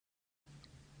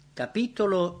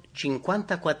Capitolo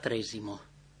 54.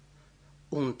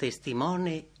 Un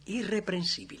testimone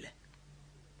irreprensibile.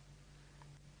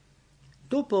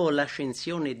 Dopo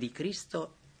l'ascensione di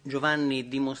Cristo, Giovanni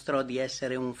dimostrò di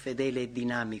essere un fedele e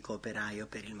dinamico operaio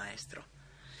per il Maestro.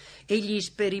 Egli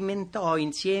sperimentò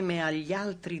insieme agli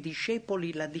altri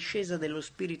discepoli la discesa dello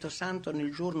Spirito Santo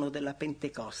nel giorno della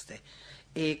Pentecoste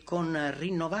e con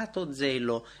rinnovato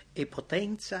zelo e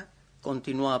potenza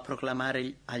continuò a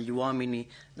proclamare agli uomini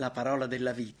la parola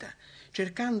della vita,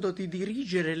 cercando di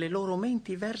dirigere le loro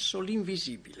menti verso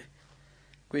l'invisibile.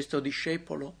 Questo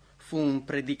discepolo fu un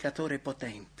predicatore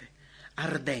potente,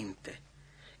 ardente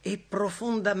e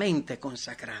profondamente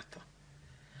consacrato.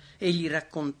 Egli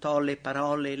raccontò le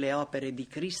parole e le opere di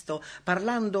Cristo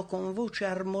parlando con voce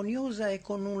armoniosa e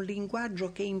con un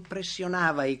linguaggio che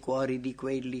impressionava i cuori di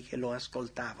quelli che lo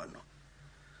ascoltavano.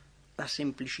 La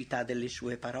semplicità delle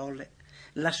sue parole,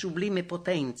 la sublime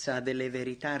potenza delle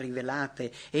verità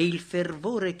rivelate e il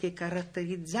fervore che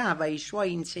caratterizzava i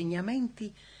suoi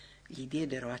insegnamenti gli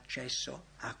diedero accesso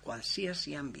a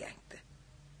qualsiasi ambiente.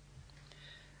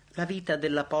 La vita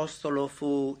dell'Apostolo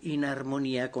fu in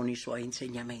armonia con i suoi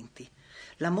insegnamenti.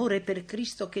 L'amore per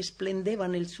Cristo che splendeva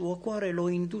nel suo cuore lo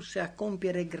indusse a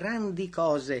compiere grandi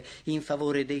cose in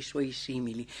favore dei suoi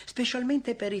simili,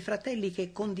 specialmente per i fratelli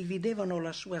che condividevano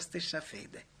la sua stessa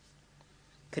fede.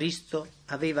 Cristo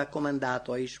aveva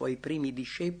comandato ai suoi primi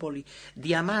discepoli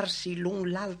di amarsi l'un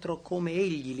l'altro come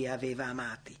egli li aveva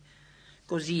amati.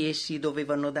 Così essi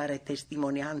dovevano dare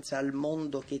testimonianza al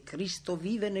mondo che Cristo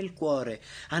vive nel cuore,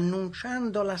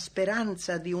 annunciando la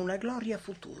speranza di una gloria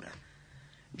futura.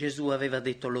 Gesù aveva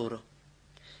detto loro: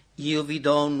 «Io vi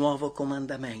do un nuovo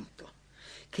comandamento,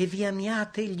 che vi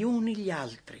amiate gli uni gli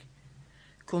altri.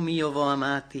 Come io v'ho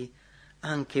amati,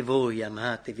 anche voi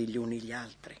amatevi gli uni gli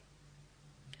altri».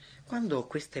 Quando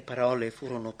queste parole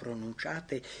furono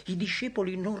pronunciate, i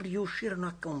discepoli non riuscirono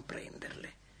a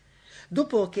comprenderle.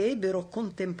 Dopo che ebbero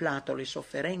contemplato le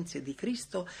sofferenze di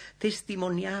Cristo,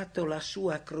 testimoniato la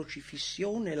sua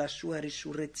crocifissione, la sua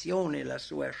risurrezione, la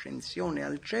sua ascensione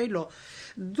al cielo,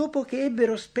 dopo che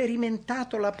ebbero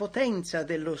sperimentato la potenza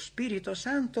dello Spirito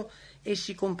Santo,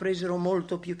 essi compresero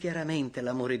molto più chiaramente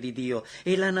l'amore di Dio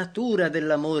e la natura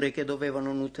dell'amore che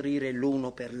dovevano nutrire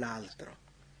l'uno per l'altro.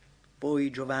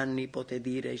 Poi Giovanni poté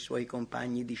dire ai suoi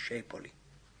compagni discepoli: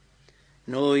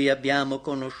 «Noi abbiamo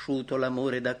conosciuto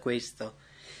l'amore da questo,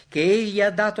 che egli ha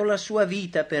dato la sua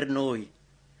vita per noi.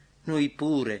 Noi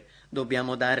pure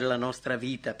dobbiamo dare la nostra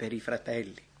vita per i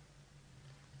fratelli».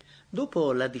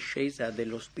 Dopo la discesa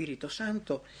dello Spirito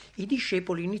Santo, i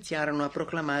discepoli iniziarono a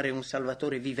proclamare un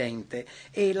Salvatore vivente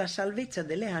e la salvezza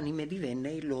delle anime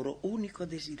divenne il loro unico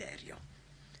desiderio.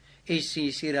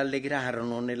 Essi si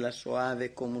rallegrarono nella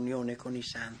soave comunione con i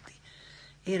santi.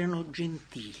 Erano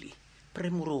gentili,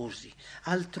 premurosi,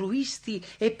 altruisti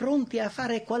e pronti a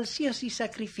fare qualsiasi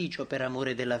sacrificio per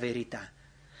amore della verità.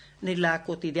 Nella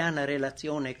quotidiana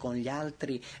relazione con gli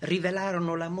altri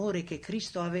rivelarono l'amore che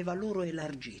Cristo aveva loro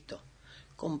elargito.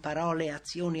 Con parole e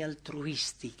azioni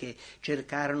altruistiche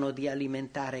cercarono di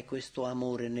alimentare questo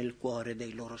amore nel cuore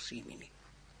dei loro simili.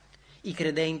 I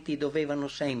credenti dovevano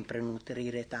sempre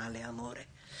nutrire tale amore.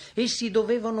 Essi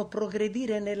dovevano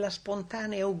progredire nella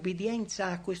spontanea obbedienza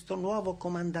a questo nuovo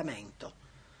comandamento.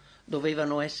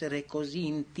 Dovevano essere così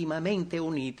intimamente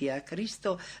uniti a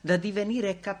Cristo da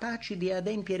divenire capaci di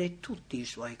adempiere tutti i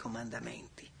suoi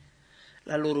comandamenti.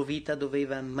 La loro vita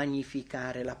doveva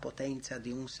magnificare la potenza di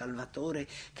un Salvatore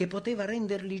che poteva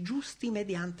renderli giusti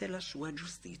mediante la sua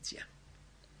giustizia.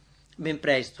 Ben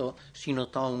presto si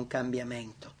notò un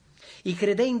cambiamento. I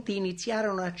credenti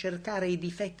iniziarono a cercare i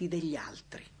difetti degli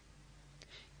altri.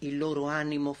 Il loro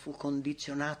animo fu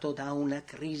condizionato da una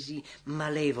crisi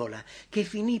malevola che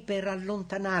finì per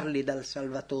allontanarli dal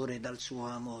Salvatore e dal suo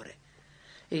amore.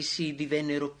 Essi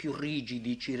divennero più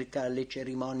rigidi circa le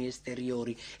cerimonie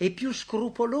esteriori e più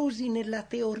scrupolosi nella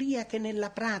teoria che nella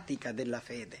pratica della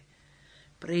fede.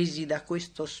 Presi da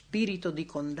questo spirito di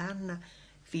condanna,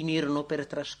 finirono per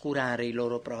trascurare i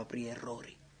loro propri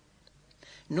errori.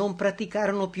 Non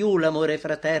praticarono più l'amore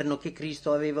fraterno che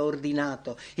Cristo aveva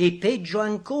ordinato e, peggio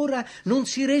ancora, non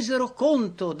si resero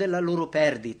conto della loro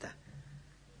perdita.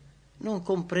 Non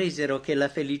compresero che la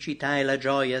felicità e la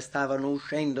gioia stavano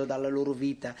uscendo dalla loro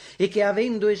vita e che,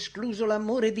 avendo escluso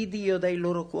l'amore di Dio dai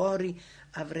loro cuori,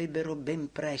 avrebbero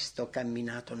ben presto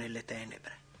camminato nelle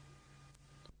tenebre.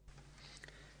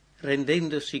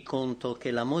 Rendendosi conto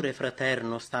che l'amore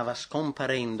fraterno stava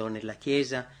scomparendo nella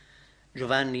Chiesa,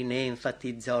 Giovanni ne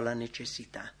enfatizzò la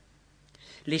necessità.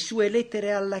 Le sue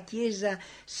lettere alla Chiesa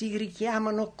si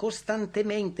richiamano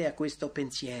costantemente a questo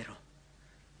pensiero.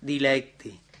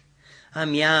 Diletti,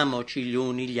 Amiamoci gli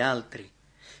uni gli altri,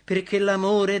 perché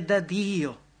l'amore è da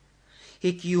Dio,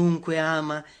 e chiunque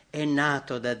ama è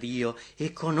nato da Dio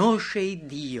e conosce il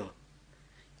Dio.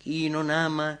 Chi non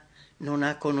ama non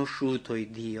ha conosciuto il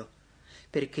Dio,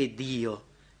 perché Dio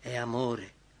è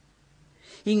amore.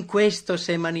 In questo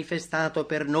si è manifestato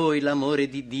per noi l'amore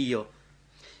di Dio,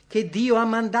 che Dio ha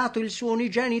mandato il suo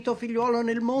unigenito figliuolo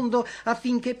nel mondo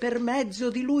affinché per mezzo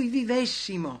di lui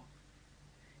vivessimo.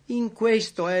 In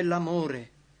questo è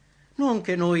l'amore, non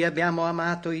che noi abbiamo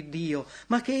amato il Dio,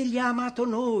 ma che Egli ha amato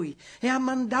noi e ha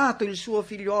mandato il suo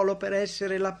figliuolo per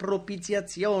essere la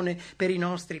propiziazione per i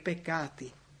nostri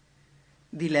peccati.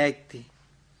 Diletti,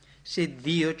 se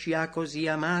Dio ci ha così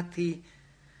amati,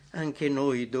 anche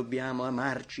noi dobbiamo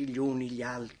amarci gli uni gli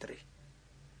altri.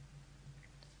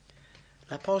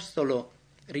 L'Apostolo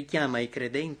richiama i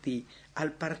credenti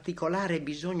al particolare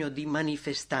bisogno di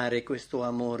manifestare questo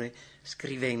amore,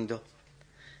 scrivendo: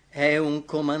 «È un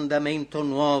comandamento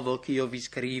nuovo che io vi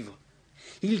scrivo,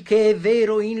 il che è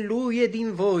vero in Lui ed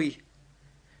in voi,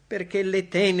 perché le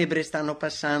tenebre stanno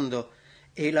passando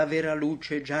e la vera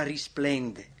luce già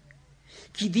risplende.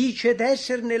 Chi dice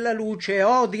d'essere nella luce e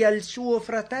odia il suo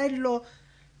fratello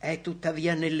è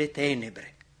tuttavia nelle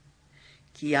tenebre.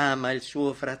 Chi ama il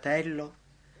suo fratello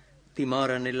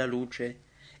dimora nella luce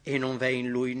e non v'è in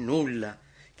lui nulla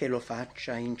che lo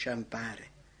faccia inciampare.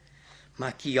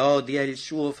 Ma chi odia il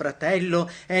suo fratello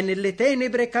è nelle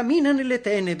tenebre, cammina nelle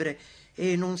tenebre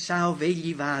e non sa ove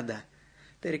egli vada,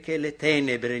 perché le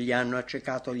tenebre gli hanno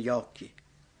accecato gli occhi.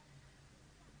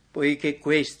 Poiché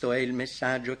questo è il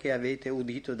messaggio che avete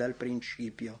udito dal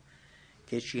principio,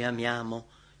 che ci amiamo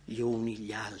gli uni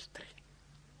gli altri.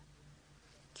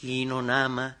 Chi non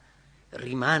ama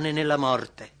rimane nella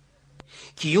morte.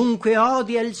 Chiunque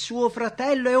odia il suo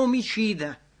fratello è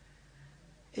omicida.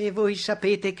 E voi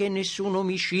sapete che nessun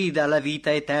omicida ha la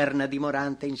vita eterna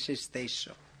dimorante in se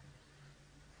stesso.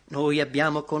 Noi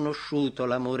abbiamo conosciuto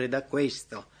l'amore da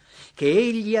questo, che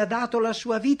Egli ha dato la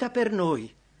sua vita per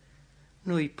noi.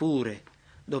 Noi pure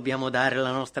dobbiamo dare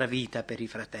la nostra vita per i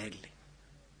fratelli.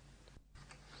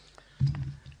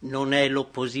 Non è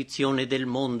l'opposizione del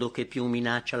mondo che più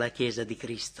minaccia la Chiesa di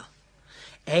Cristo.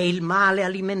 È il male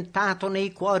alimentato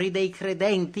nei cuori dei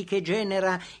credenti che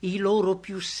genera i loro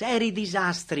più seri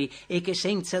disastri e che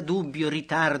senza dubbio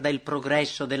ritarda il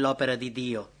progresso dell'opera di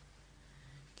Dio.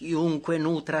 Chiunque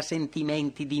nutra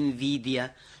sentimenti di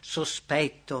invidia,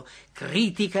 sospetto,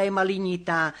 critica e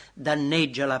malignità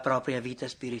danneggia la propria vita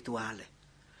spirituale.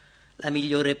 La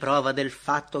migliore prova del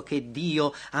fatto che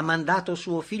Dio ha mandato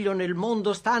suo Figlio nel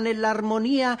mondo sta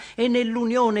nell'armonia e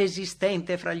nell'unione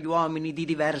esistente fra gli uomini di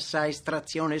diversa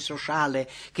estrazione sociale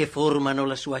che formano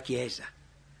la sua Chiesa.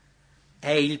 È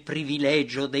il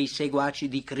privilegio dei seguaci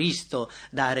di Cristo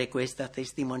dare questa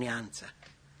testimonianza.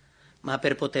 Ma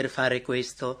per poter fare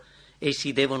questo,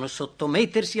 essi devono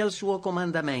sottomettersi al suo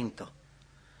comandamento.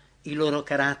 I loro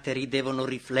caratteri devono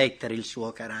riflettere il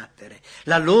suo carattere.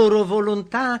 La loro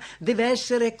volontà deve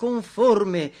essere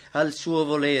conforme al suo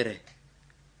volere.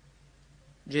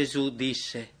 Gesù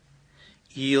disse: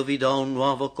 «Io vi do un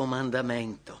nuovo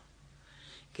comandamento,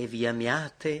 che vi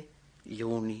amiate gli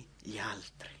uni gli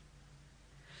altri.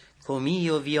 Come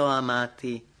io vi ho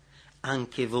amati,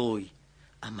 anche voi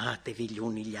amatevi gli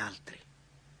uni gli altri».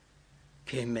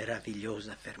 Che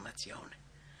meravigliosa affermazione!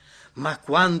 Ma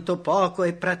quanto poco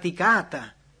è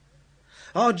praticata!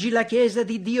 Oggi la Chiesa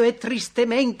di Dio è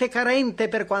tristemente carente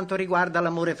per quanto riguarda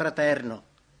l'amore fraterno.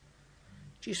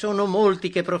 Ci sono molti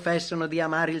che professano di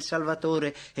amare il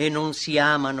Salvatore e non si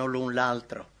amano l'un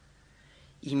l'altro.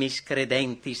 I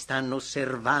miscredenti stanno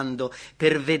osservando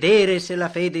per vedere se la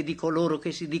fede di coloro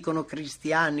che si dicono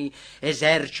cristiani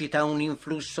esercita un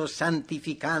influsso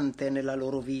santificante nella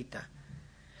loro vita.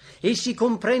 Essi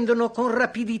comprendono con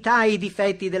rapidità i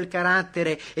difetti del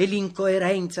carattere e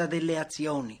l'incoerenza delle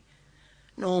azioni.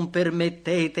 Non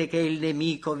permettete che il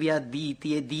nemico vi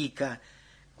additi e dica: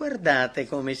 «Guardate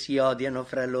come si odiano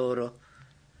fra loro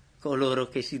coloro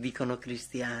che si dicono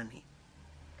cristiani».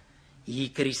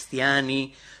 I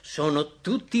cristiani sono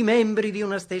tutti membri di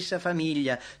una stessa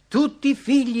famiglia, tutti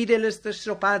figli dello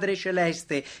stesso Padre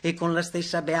Celeste e con la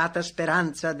stessa beata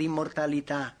speranza di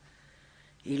immortalità.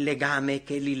 Il legame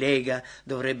che li lega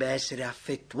dovrebbe essere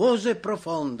affettuoso e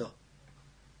profondo.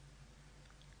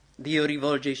 Dio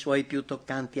rivolge i suoi più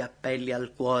toccanti appelli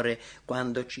al cuore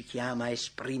quando ci chiama a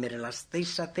esprimere la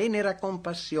stessa tenera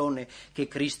compassione che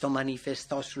Cristo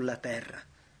manifestò sulla terra.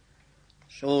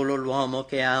 Solo l'uomo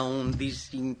che ha un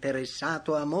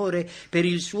disinteressato amore per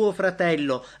il suo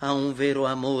fratello ha un vero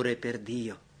amore per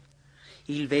Dio.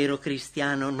 Il vero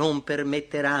cristiano non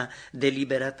permetterà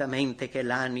deliberatamente che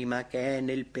l'anima che è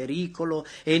nel pericolo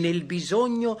e nel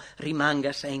bisogno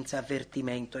rimanga senza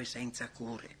avvertimento e senza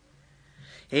cure.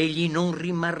 Egli non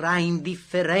rimarrà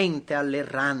indifferente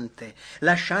all'errante,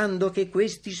 lasciando che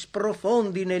questi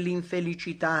sprofondi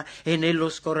nell'infelicità e nello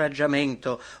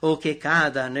scoraggiamento o che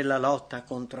cada nella lotta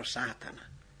contro Satana.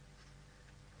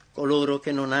 Coloro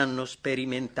che non hanno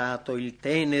sperimentato il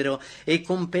tenero e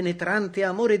compenetrante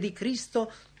amore di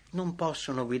Cristo non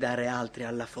possono guidare altri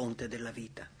alla fonte della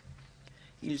vita.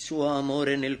 Il suo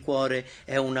amore nel cuore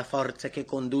è una forza che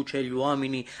conduce gli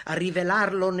uomini a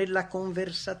rivelarlo nella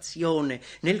conversazione,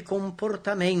 nel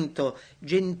comportamento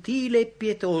gentile e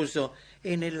pietoso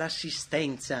e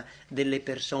nell'assistenza delle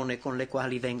persone con le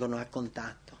quali vengono a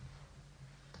contatto.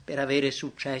 Per avere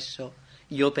successo,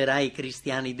 gli operai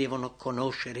cristiani devono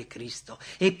conoscere Cristo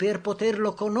e per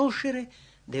poterlo conoscere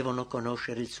devono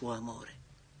conoscere il suo amore.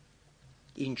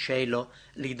 In cielo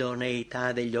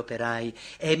l'idoneità degli operai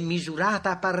è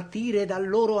misurata a partire dal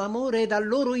loro amore e dal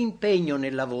loro impegno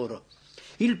nel lavoro.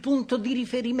 Il punto di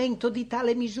riferimento di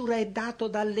tale misura è dato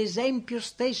dall'esempio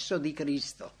stesso di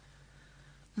Cristo.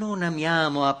 Non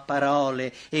amiamo a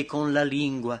parole e con la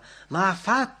lingua, ma a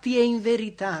fatti e in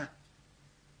verità.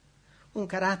 Un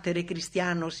carattere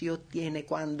cristiano si ottiene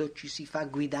quando ci si fa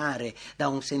guidare da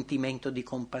un sentimento di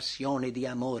compassione e di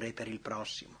amore per il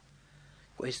prossimo.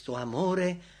 Questo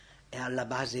amore è alla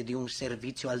base di un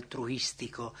servizio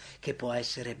altruistico che può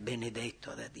essere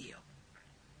benedetto da Dio.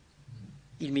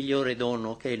 Il migliore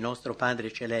dono che il nostro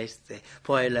Padre Celeste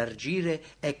può elargire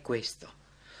è questo,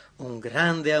 un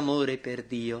grande amore per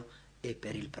Dio e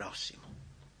per il prossimo.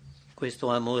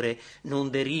 Questo amore non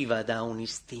deriva da un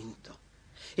istinto.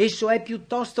 Esso è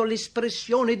piuttosto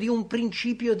l'espressione di un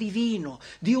principio divino,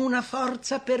 di una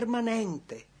forza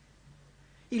permanente.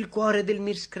 Il cuore del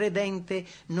miscredente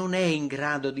non è in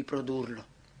grado di produrlo.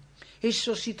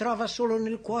 Esso si trova solo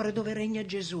nel cuore dove regna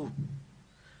Gesù.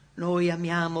 Noi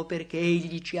amiamo perché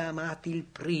Egli ci ha amati il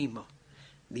primo,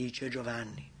 dice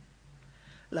Giovanni.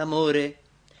 L'amore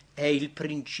è il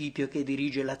principio che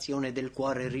dirige l'azione del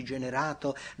cuore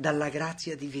rigenerato dalla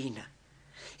grazia divina.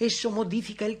 Esso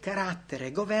modifica il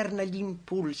carattere, governa gli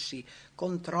impulsi,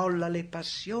 controlla le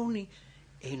passioni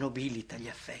e nobilita gli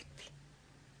affetti.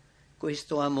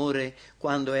 Questo amore,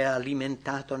 quando è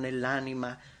alimentato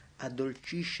nell'anima,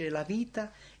 addolcisce la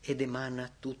vita ed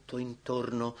emana tutto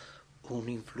intorno un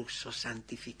influsso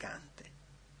santificante.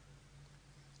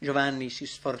 Giovanni si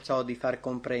sforzò di far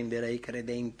comprendere ai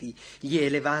credenti gli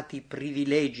elevati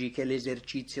privilegi che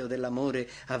l'esercizio dell'amore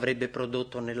avrebbe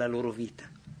prodotto nella loro vita.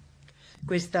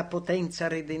 Questa potenza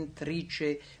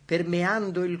redentrice,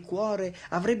 permeando il cuore,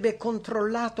 avrebbe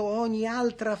controllato ogni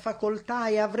altra facoltà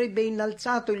e avrebbe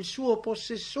innalzato il suo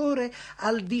possessore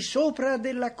al di sopra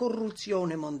della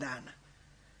corruzione mondana.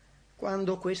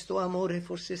 Quando questo amore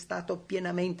fosse stato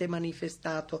pienamente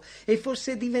manifestato e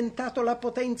fosse diventato la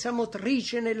potenza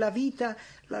motrice nella vita,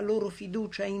 la loro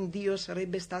fiducia in Dio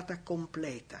sarebbe stata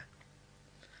completa.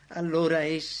 Allora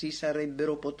essi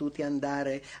sarebbero potuti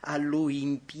andare a Lui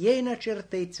in piena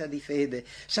certezza di fede,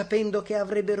 sapendo che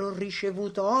avrebbero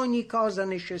ricevuto ogni cosa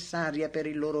necessaria per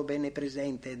il loro bene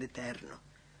presente ed eterno.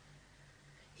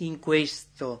 In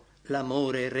questo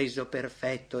l'amore è reso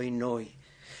perfetto in noi,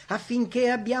 affinché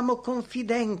abbiamo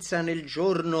confidenza nel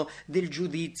giorno del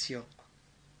giudizio,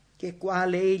 che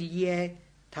quale Egli è,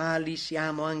 tali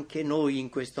siamo anche noi in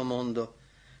questo mondo.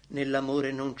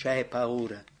 Nell'amore non c'è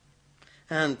paura.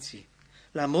 Anzi,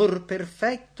 l'amor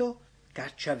perfetto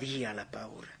caccia via la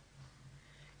paura.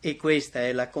 E questa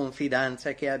è la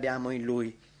confidenza che abbiamo in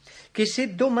Lui, che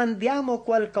se domandiamo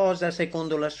qualcosa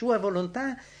secondo la sua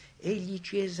volontà, Egli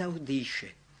ci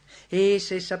esaudisce. E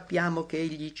se sappiamo che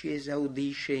Egli ci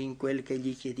esaudisce in quel che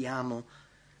gli chiediamo,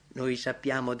 noi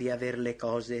sappiamo di aver le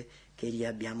cose che gli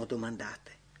abbiamo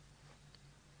domandate.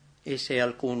 E se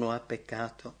alcuno ha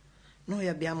peccato, noi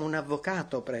abbiamo un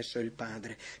avvocato presso il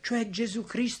Padre, cioè Gesù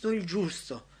Cristo il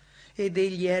giusto, ed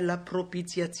Egli è la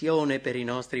propiziazione per i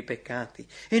nostri peccati,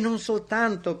 e non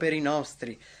soltanto per i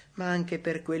nostri, ma anche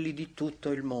per quelli di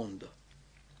tutto il mondo.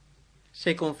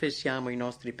 Se confessiamo i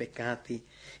nostri peccati,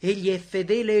 Egli è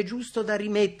fedele e giusto da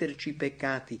rimetterci i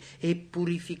peccati e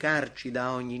purificarci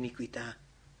da ogni iniquità.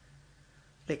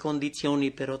 Le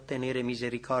condizioni per ottenere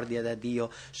misericordia da Dio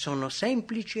sono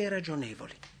semplici e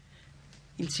ragionevoli.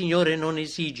 Il Signore non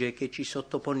esige che ci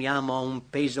sottoponiamo a un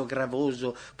peso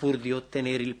gravoso pur di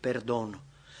ottenere il perdono.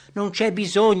 Non c'è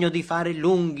bisogno di fare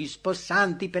lunghi,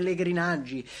 spossanti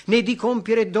pellegrinaggi, né di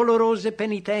compiere dolorose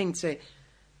penitenze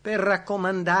per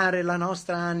raccomandare la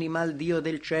nostra anima al Dio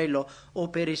del cielo o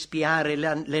per espiare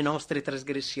le nostre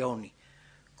trasgressioni.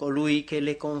 colui che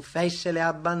le confessa e le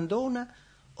abbandona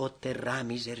otterrà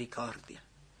misericordia.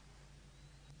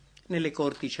 Nelle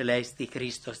corti celesti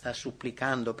Cristo sta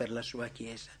supplicando per la sua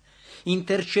Chiesa,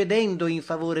 intercedendo in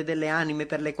favore delle anime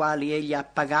per le quali egli ha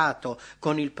pagato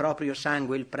con il proprio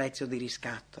sangue il prezzo di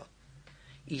riscatto.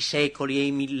 I secoli e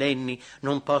i millenni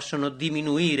non possono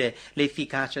diminuire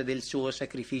l'efficacia del suo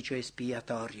sacrificio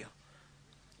espiatorio.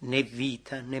 Né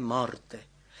vita né morte,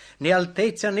 né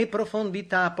altezza né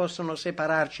profondità possono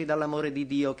separarci dall'amore di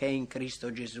Dio che è in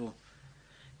Cristo Gesù.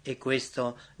 E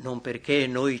questo non perché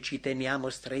noi ci teniamo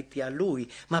stretti a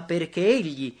Lui, ma perché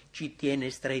Egli ci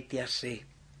tiene stretti a sé.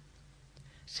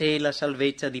 Se la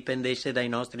salvezza dipendesse dai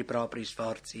nostri propri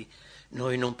sforzi,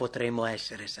 noi non potremmo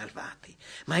essere salvati,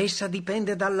 ma essa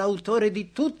dipende dall'autore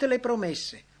di tutte le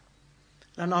promesse.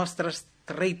 La nostra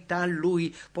stretta a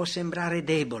Lui può sembrare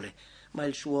debole, ma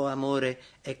il suo amore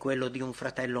è quello di un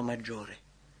fratello maggiore.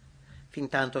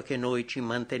 Fintanto che noi ci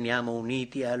manteniamo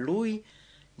uniti a Lui,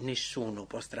 nessuno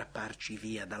può strapparci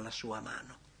via dalla sua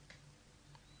mano.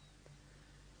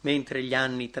 Mentre gli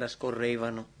anni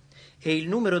trascorrevano e il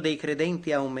numero dei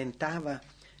credenti aumentava,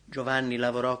 Giovanni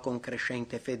lavorò con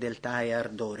crescente fedeltà e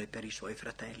ardore per i suoi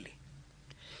fratelli.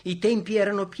 I tempi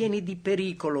erano pieni di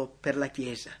pericolo per la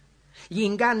Chiesa. Gli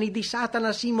inganni di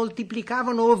Satana si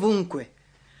moltiplicavano ovunque.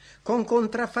 Con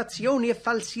contraffazioni e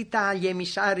falsità gli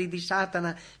emissari di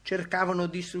Satana cercavano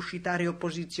di suscitare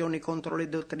opposizioni contro le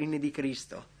dottrine di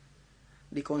Cristo.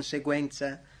 Di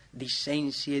conseguenza,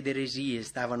 dissensi ed eresie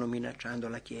stavano minacciando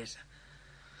la Chiesa.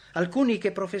 Alcuni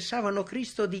che professavano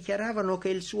Cristo dichiaravano che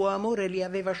il suo amore li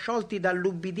aveva sciolti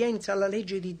dall'ubbidienza alla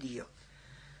legge di Dio.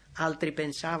 Altri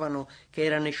pensavano che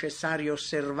era necessario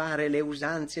osservare le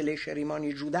usanze e le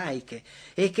cerimonie giudaiche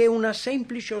e che una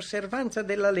semplice osservanza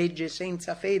della legge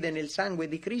senza fede nel sangue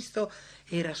di Cristo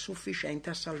era sufficiente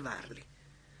a salvarli.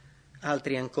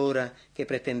 Altri ancora, che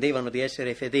pretendevano di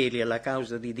essere fedeli alla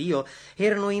causa di Dio,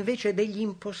 erano invece degli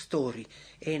impostori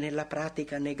e nella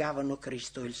pratica negavano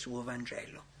Cristo e il suo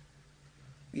Vangelo.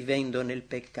 Vivendo nel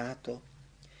peccato,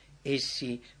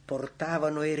 essi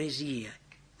portavano eresia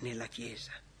nella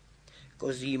Chiesa.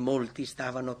 Così molti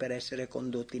stavano per essere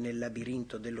condotti nel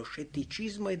labirinto dello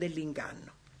scetticismo e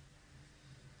dell'inganno.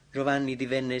 Giovanni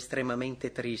divenne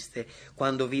estremamente triste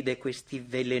quando vide questi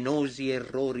velenosi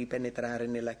errori penetrare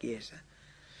nella Chiesa.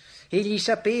 Egli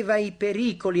sapeva i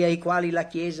pericoli ai quali la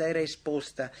Chiesa era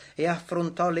esposta e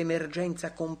affrontò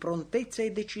l'emergenza con prontezza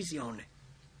e decisione.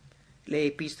 Le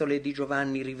epistole di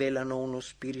Giovanni rivelano uno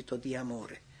spirito di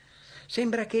amore.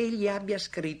 Sembra che egli abbia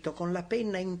scritto con la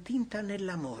penna intinta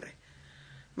nell'amore.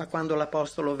 Ma quando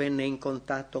l'Apostolo venne in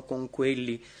contatto con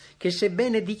quelli che,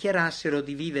 sebbene dichiarassero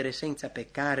di vivere senza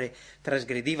peccare,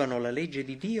 trasgredivano la legge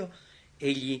di Dio,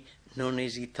 egli non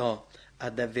esitò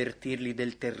ad avvertirli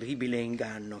del terribile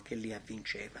inganno che li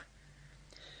avvinceva.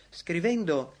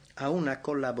 Scrivendo a una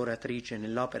collaboratrice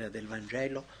nell'opera del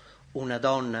Vangelo, una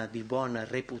donna di buona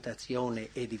reputazione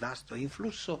e di vasto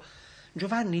influsso,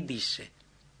 Giovanni disse: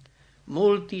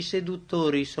 «Molti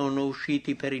seduttori sono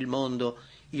usciti per il mondo,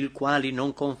 i quali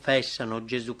non confessano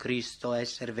Gesù Cristo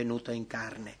essere venuto in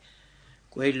carne.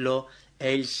 Quello è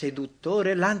il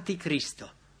seduttore, l'anticristo.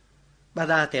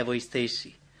 Badate a voi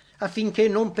stessi, affinché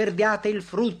non perdiate il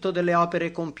frutto delle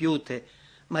opere compiute,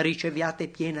 ma riceviate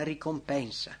piena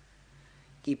ricompensa.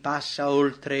 Chi passa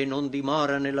oltre e non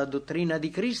dimora nella dottrina di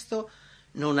Cristo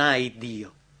non ha il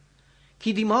Dio.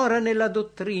 Chi dimora nella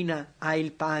dottrina ha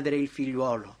il Padre e il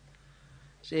Figliuolo.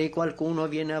 Se qualcuno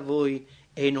viene a voi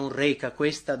e non reca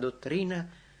questa dottrina,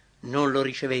 non lo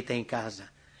ricevete in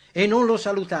casa e non lo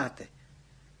salutate,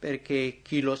 perché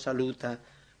chi lo saluta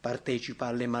partecipa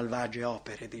alle malvagie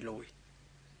opere di lui».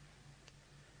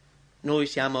 Noi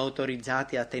siamo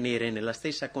autorizzati a tenere nella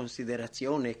stessa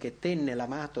considerazione che tenne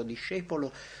l'amato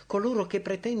discepolo coloro che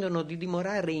pretendono di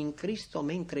dimorare in Cristo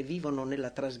mentre vivono nella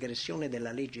trasgressione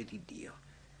della legge di Dio.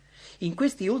 In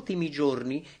questi ultimi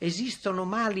giorni esistono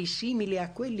mali simili a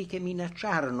quelli che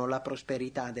minacciarono la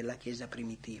prosperità della Chiesa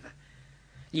primitiva.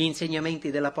 Gli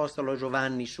insegnamenti dell'Apostolo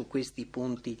Giovanni su questi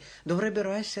punti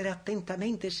dovrebbero essere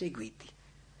attentamente seguiti.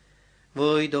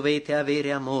 Voi dovete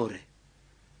avere amore,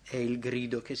 è il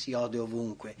grido che si ode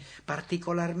ovunque,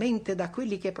 particolarmente da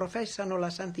quelli che professano la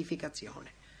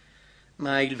santificazione.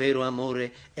 Ma il vero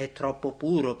amore è troppo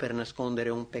puro per nascondere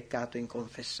un peccato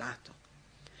inconfessato.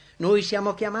 Noi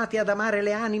siamo chiamati ad amare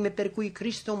le anime per cui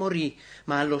Cristo morì,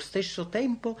 ma allo stesso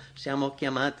tempo siamo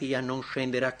chiamati a non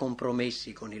scendere a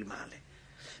compromessi con il male.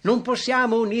 Non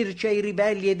possiamo unirci ai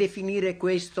ribelli e definire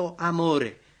questo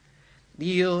amore.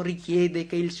 Dio richiede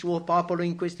che il suo popolo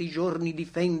in questi giorni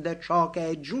difenda ciò che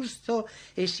è giusto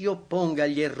e si opponga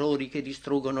agli errori che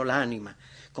distruggono l'anima,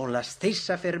 con la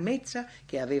stessa fermezza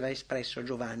che aveva espresso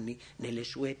Giovanni nelle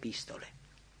sue epistole.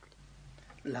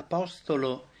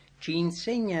 L'Apostolo ci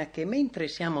insegna che mentre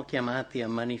siamo chiamati a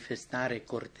manifestare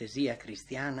cortesia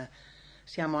cristiana,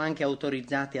 siamo anche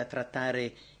autorizzati a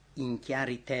trattare in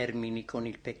chiari termini con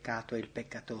il peccato e il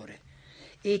peccatore,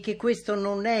 e che questo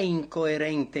non è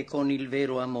incoerente con il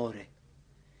vero amore.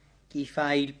 Chi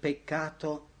fa il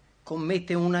peccato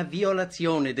commette una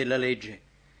violazione della legge,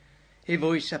 e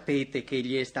voi sapete che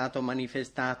egli è stato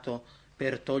manifestato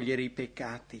per togliere i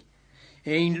peccati,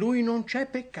 e in lui non c'è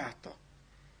peccato.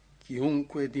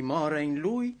 Chiunque dimora in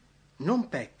lui non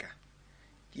pecca.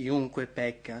 Chiunque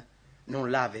pecca non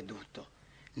l'ha veduto,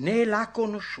 né l'ha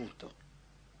conosciuto.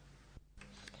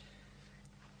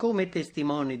 Come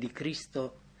testimone di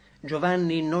Cristo,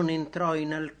 Giovanni non entrò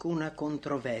in alcuna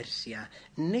controversia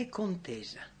né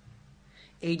contesa.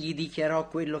 Egli dichiarò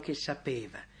quello che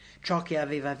sapeva, ciò che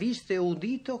aveva visto e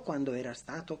udito quando era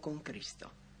stato con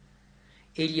Cristo.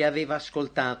 Egli aveva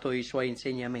ascoltato i suoi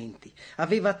insegnamenti,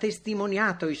 aveva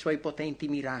testimoniato i suoi potenti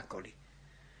miracoli.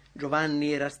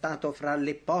 Giovanni era stato fra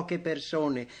le poche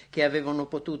persone che avevano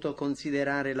potuto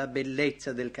considerare la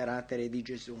bellezza del carattere di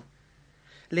Gesù.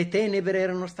 Le tenebre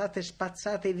erano state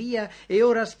spazzate via e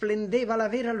ora splendeva la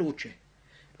vera luce.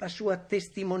 La sua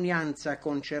testimonianza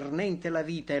concernente la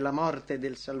vita e la morte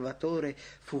del Salvatore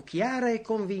fu chiara e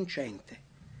convincente.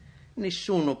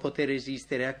 Nessuno poté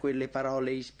resistere a quelle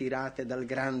parole ispirate dal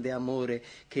grande amore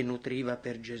che nutriva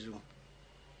per Gesù.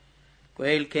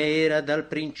 Quel che era dal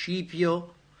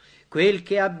principio, quel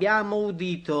che abbiamo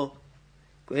udito,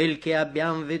 quel che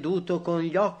abbiamo veduto con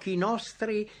gli occhi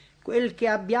nostri, quel che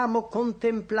abbiamo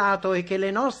contemplato e che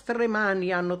le nostre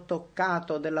mani hanno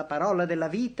toccato della parola della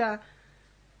vita,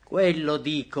 quello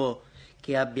dico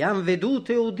che abbiamo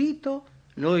veduto e udito,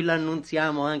 noi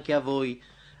l'annunziamo anche a voi,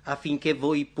 affinché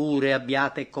voi pure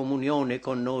abbiate comunione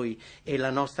con noi, e la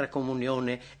nostra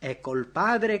comunione è col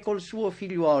Padre e col suo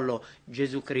figliuolo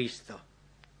Gesù Cristo.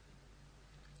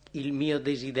 Il mio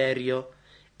desiderio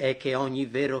è che ogni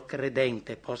vero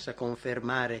credente possa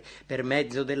confermare per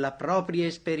mezzo della propria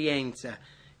esperienza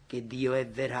che Dio è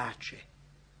verace,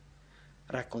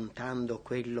 raccontando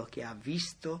quello che ha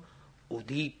visto,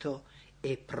 udito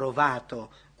e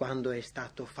provato quando è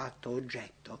stato fatto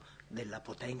oggetto della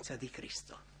potenza di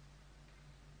Cristo.